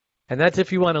 And that's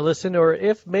if you want to listen, or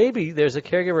if maybe there's a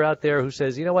caregiver out there who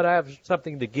says, you know what, I have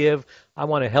something to give. I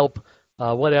want to help.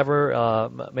 Whatever,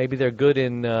 maybe they're good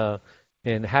in how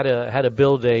to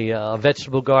build a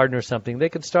vegetable garden or something. They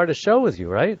could start a show with you,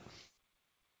 right?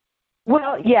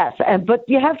 Well, yes, but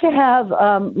you have to have.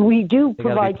 We do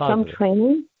provide some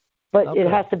training, but it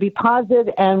has to be positive,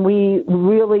 and we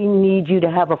really need you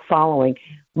to have a following.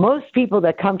 most people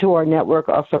that come to our network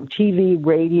are from TV,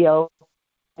 radio,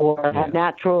 or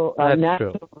natural.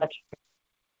 True.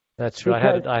 That's true.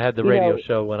 Because, I had the radio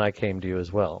show when I came to you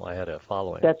as well. I had a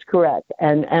following. That's correct.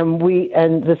 And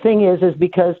the thing is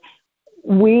because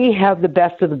we have the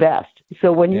best of the best.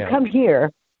 So when you come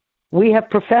here, we have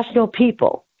professional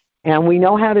people, and we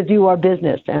know how to do our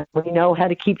business, and we know how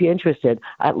to keep you interested.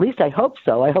 At least I hope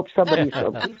so. I hope somebody's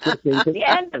listening to the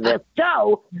end of this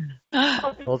show.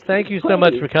 Well, thank you so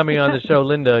much for coming on the show,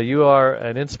 Linda. You are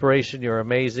an inspiration. You're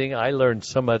amazing. I learned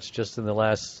so much just in the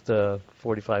last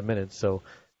 45 minutes, so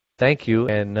thank you.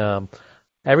 And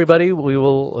everybody, we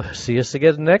will see us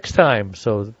again next time.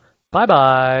 So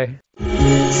bye-bye.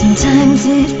 Sometimes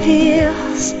it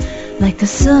feels like the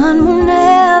sun will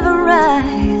never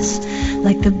rise,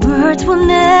 like the birds will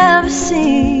never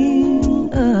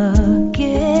sing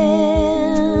again.